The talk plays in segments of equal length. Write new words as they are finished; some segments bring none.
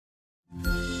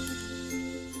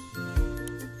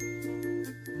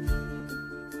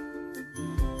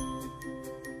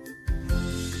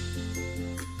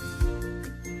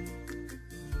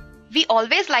We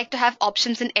always like to have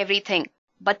options in everything,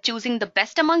 but choosing the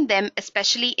best among them,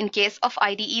 especially in case of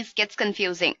IDEs, gets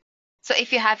confusing. So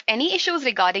if you have any issues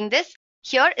regarding this,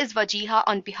 here is Vajiha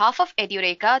on behalf of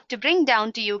Edureka to bring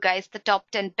down to you guys the top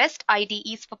 10 best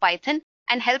IDEs for Python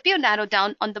and help you narrow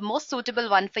down on the most suitable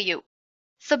one for you.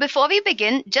 So before we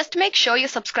begin, just make sure you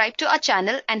subscribe to our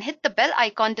channel and hit the bell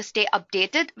icon to stay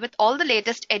updated with all the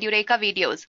latest Edureka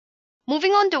videos.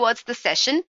 Moving on towards the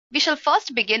session, we shall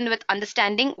first begin with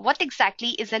understanding what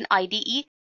exactly is an IDE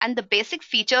and the basic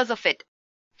features of it.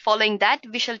 Following that,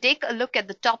 we shall take a look at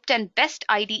the top 10 best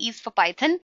IDEs for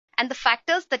Python and the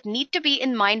factors that need to be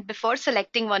in mind before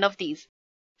selecting one of these.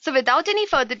 So without any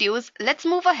further ado, let's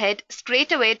move ahead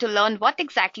straight away to learn what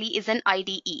exactly is an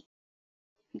IDE.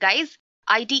 Guys,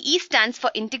 IDE stands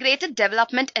for Integrated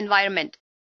Development Environment.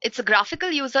 It's a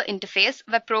graphical user interface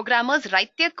where programmers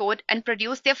write their code and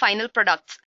produce their final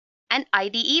products. An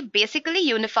IDE basically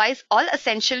unifies all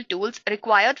essential tools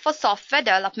required for software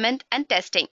development and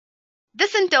testing.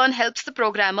 This in turn helps the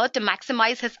programmer to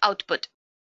maximize his output.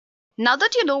 Now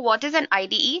that you know what is an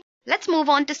IDE, let's move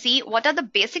on to see what are the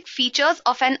basic features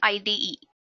of an IDE.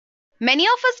 Many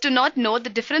of us do not know the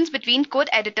difference between code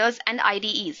editors and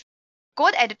IDEs.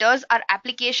 Code editors are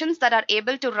applications that are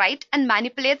able to write and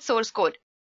manipulate source code.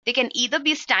 They can either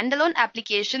be standalone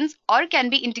applications or can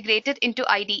be integrated into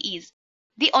IDEs.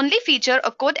 The only feature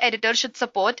a code editor should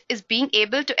support is being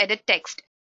able to edit text.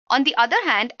 On the other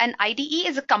hand, an IDE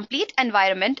is a complete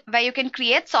environment where you can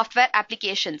create software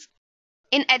applications.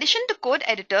 In addition to code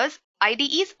editors,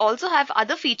 IDEs also have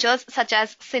other features such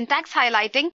as syntax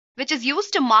highlighting, which is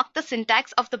used to mark the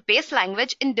syntax of the base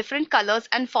language in different colors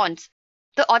and fonts.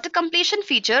 The auto-completion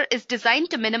feature is designed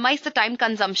to minimize the time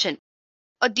consumption.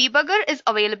 A debugger is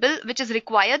available which is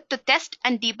required to test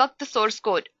and debug the source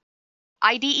code.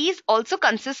 IDEs also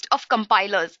consist of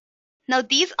compilers. Now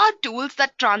these are tools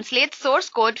that translate source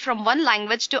code from one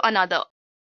language to another.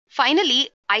 Finally,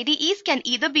 IDEs can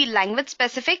either be language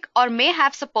specific or may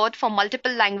have support for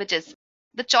multiple languages.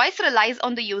 The choice relies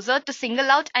on the user to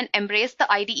single out and embrace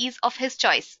the IDEs of his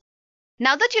choice.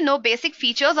 Now that you know basic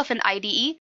features of an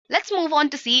IDE, let's move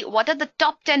on to see what are the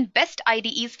top 10 best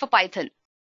IDEs for Python.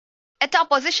 At our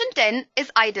position 10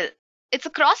 is IDLE. It's a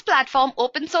cross-platform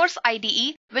open source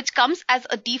IDE which comes as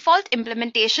a default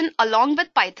implementation along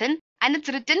with Python, and it's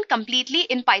written completely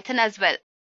in Python as well.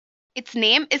 Its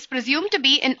name is presumed to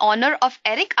be in honor of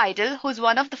Eric Idle, who's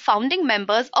one of the founding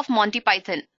members of Monty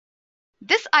Python.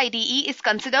 This IDE is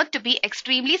considered to be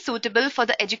extremely suitable for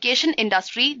the education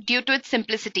industry due to its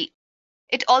simplicity.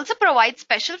 It also provides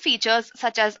special features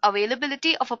such as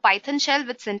availability of a Python shell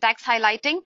with syntax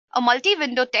highlighting, a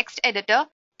multi-window text editor,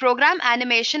 program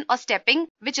animation or stepping,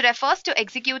 which refers to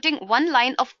executing one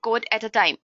line of code at a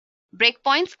time.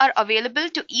 Breakpoints are available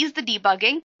to ease the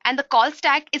debugging, and the call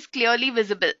stack is clearly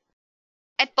visible.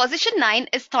 At position 9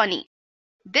 is Thorny.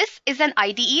 This is an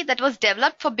IDE that was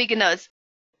developed for beginners.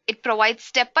 It provides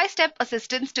step-by-step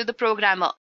assistance to the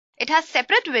programmer. It has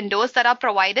separate windows that are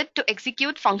provided to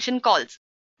execute function calls.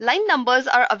 Line numbers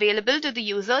are available to the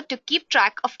user to keep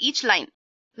track of each line.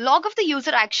 Log of the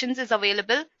user actions is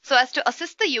available so as to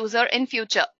assist the user in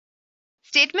future.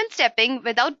 Statement stepping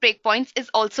without breakpoints is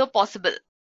also possible.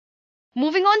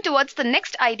 Moving on towards the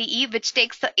next IDE, which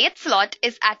takes the 8th slot,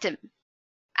 is Atom.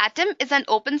 Atom is an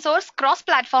open source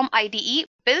cross-platform IDE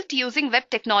built using web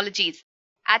technologies.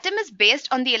 Atom is based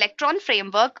on the Electron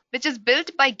framework, which is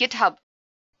built by GitHub.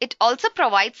 It also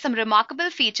provides some remarkable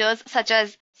features such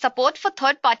as support for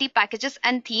third-party packages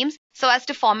and themes so as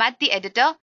to format the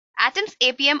editor. Atom's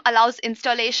APM allows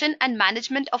installation and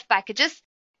management of packages.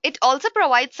 It also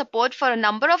provides support for a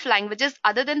number of languages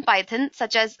other than Python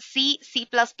such as C, C++,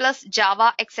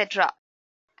 Java, etc.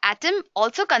 Atom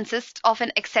also consists of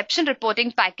an exception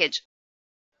reporting package.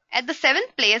 At the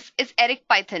 7th place is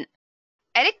EricPython.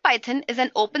 EricPython is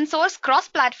an open source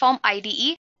cross-platform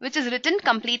IDE which is written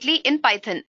completely in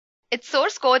Python. Its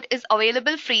source code is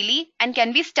available freely and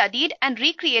can be studied and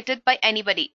recreated by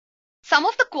anybody. Some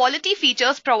of the quality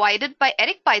features provided by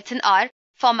EricPython are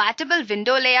formattable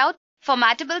window layout,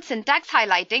 formattable syntax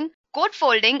highlighting, code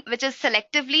folding which is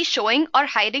selectively showing or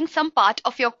hiding some part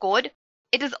of your code.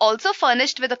 It is also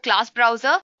furnished with a class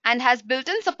browser and has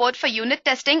built-in support for unit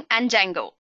testing and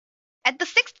Django. At the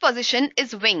 6th position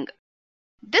is Wing.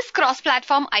 This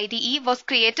cross-platform IDE was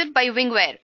created by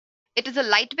Wingware. It is a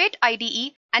lightweight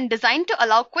IDE and designed to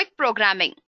allow quick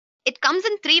programming. It comes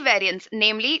in 3 variants,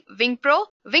 namely Wing Pro,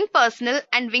 Wing Personal,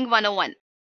 and Wing 101.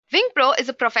 Wing Pro is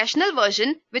a professional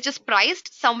version which is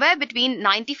priced somewhere between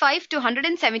 $95 to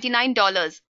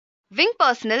 $179. Wing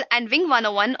Personal and Wing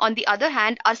 101, on the other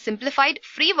hand, are simplified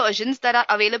free versions that are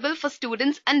available for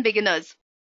students and beginners.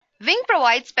 Wing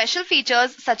provides special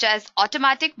features such as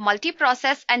automatic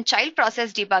multi-process and child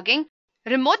process debugging.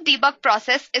 Remote debug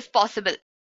process is possible.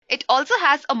 It also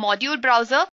has a module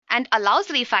browser and allows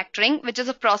refactoring, which is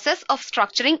a process of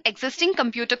structuring existing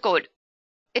computer code.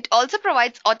 It also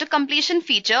provides auto-completion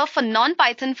feature for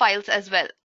non-Python files as well.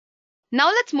 Now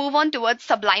let's move on towards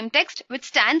Sublime Text, which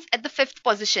stands at the 5th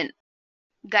position.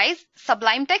 Guys,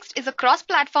 Sublime Text is a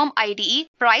cross-platform IDE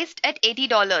priced at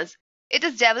 $80. It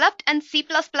is developed in C++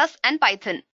 and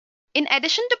Python. In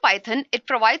addition to Python, it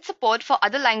provides support for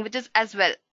other languages as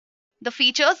well. The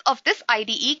features of this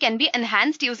IDE can be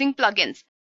enhanced using plugins.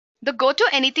 The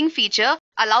Go-to-Anything feature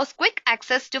allows quick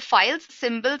access to files,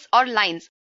 symbols, or lines.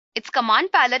 Its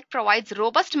command palette provides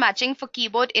robust matching for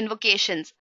keyboard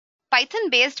invocations.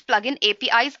 Python-based plugin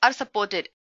APIs are supported.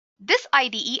 This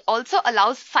IDE also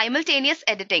allows simultaneous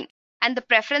editing, and the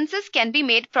preferences can be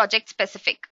made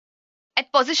project-specific.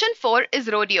 At position 4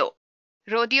 is Rodeo.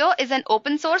 Rodeo is an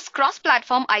open-source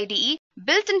cross-platform IDE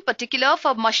built in particular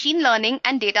for machine learning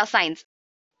and data science.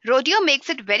 Rodeo makes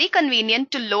it very convenient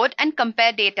to load and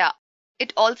compare data.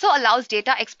 It also allows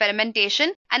data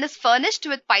experimentation and is furnished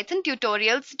with Python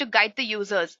tutorials to guide the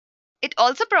users. It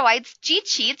also provides cheat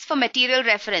sheets for material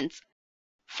reference.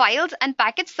 Files and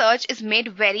package search is made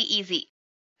very easy.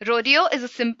 Rodeo is a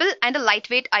simple and a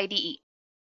lightweight IDE.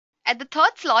 At the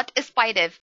 3rd slot is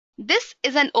PyDev. This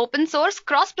is an open-source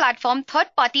cross-platform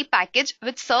third-party package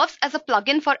which serves as a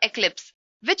plugin for Eclipse,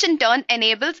 which in turn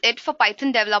enables it for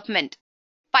Python development.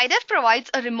 PyDev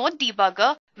provides a remote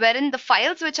debugger wherein the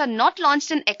files which are not launched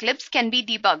in Eclipse can be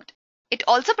debugged. It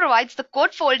also provides the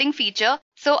code folding feature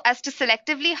so as to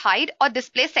selectively hide or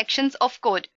display sections of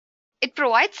code. It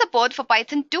provides support for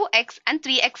Python 2x and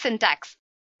 3x syntax.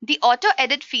 The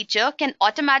auto-edit feature can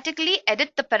automatically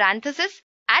edit the parentheses,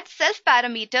 add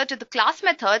self-parameter to the class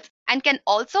methods, and can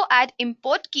also add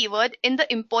import keyword in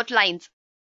the import lines.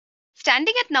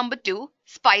 Standing at number 2,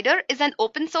 Spider is an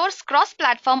open-source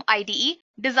cross-platform IDE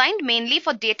designed mainly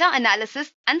for data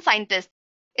analysis and scientists.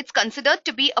 It's considered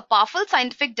to be a powerful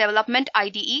scientific development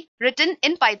IDE written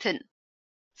in Python.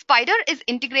 Spider is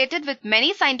integrated with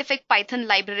many scientific Python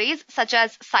libraries such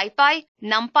as SciPy,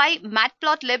 NumPy,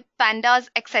 Matplotlib, Pandas,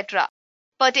 etc.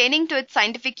 Pertaining to its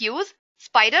scientific use,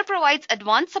 Spider provides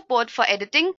advanced support for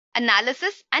editing,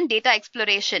 analysis, and data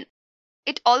exploration.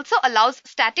 It also allows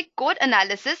static code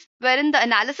analysis, wherein the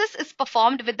analysis is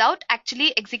performed without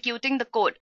actually executing the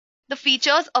code. The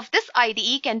features of this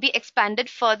IDE can be expanded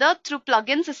further through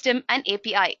plugin system and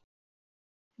API.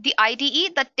 The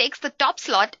IDE that takes the top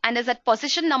slot and is at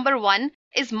position number 1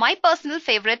 is my personal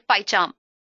favorite, PyCharm.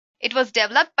 It was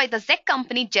developed by the Czech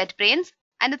company JetBrains,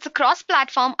 and it's a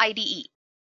cross-platform IDE.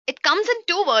 It comes in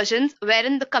 2 versions,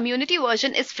 wherein the community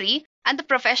version is free and the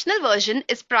professional version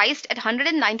is priced at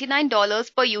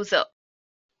 $199 per user.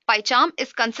 PyCharm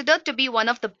is considered to be one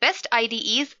of the best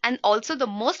IDEs and also the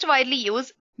most widely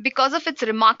used because of its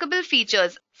remarkable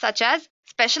features such as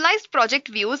specialized project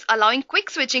views allowing quick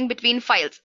switching between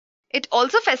files. It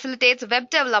also facilitates web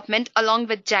development along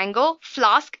with Django,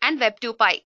 Flask, and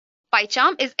Web2Py.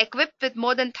 PyCharm is equipped with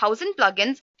more than 1,000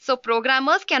 plugins, so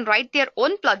programmers can write their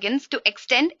own plugins to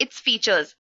extend its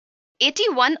features.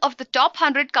 81 of the top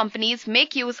 100 companies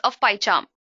make use of PyCharm.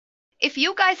 If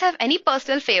you guys have any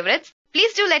personal favorites,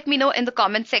 please do let me know in the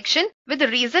comment section with a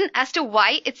reason as to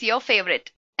why it's your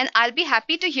favorite, and I'll be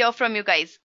happy to hear from you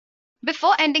guys.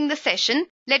 Before ending the session,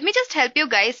 let me just help you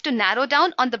guys to narrow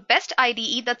down on the best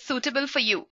IDE that's suitable for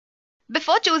you.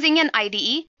 Before choosing an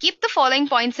IDE, keep the following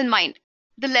points in mind: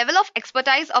 the level of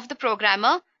expertise of the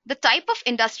programmer, the type of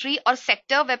industry or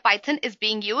sector where Python is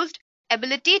being used,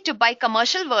 ability to buy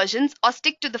commercial versions or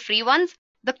stick to the free ones,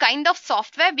 the kind of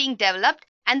software being developed,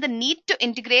 and the need to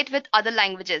integrate with other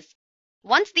languages.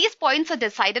 Once these points are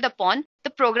decided upon, the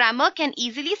programmer can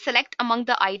easily select among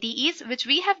the IDEs which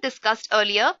we have discussed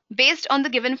earlier based on the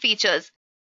given features.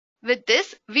 With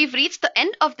this, we've reached the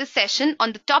end of this session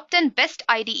on the top 10 best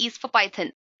IDEs for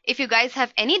Python. If you guys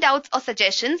have any doubts or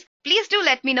suggestions, please do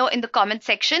let me know in the comment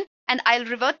section and I'll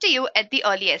revert to you at the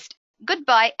earliest.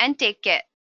 Goodbye and take care.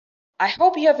 I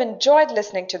hope you have enjoyed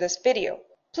listening to this video.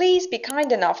 Please be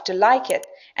kind enough to like it,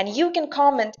 and you can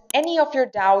comment any of your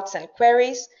doubts and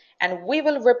queries, and we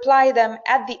will reply them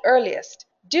at the earliest.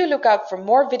 Do look out for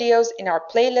more videos in our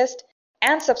playlist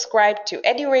and subscribe to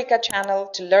Edureka channel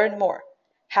to learn more.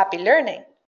 Happy learning!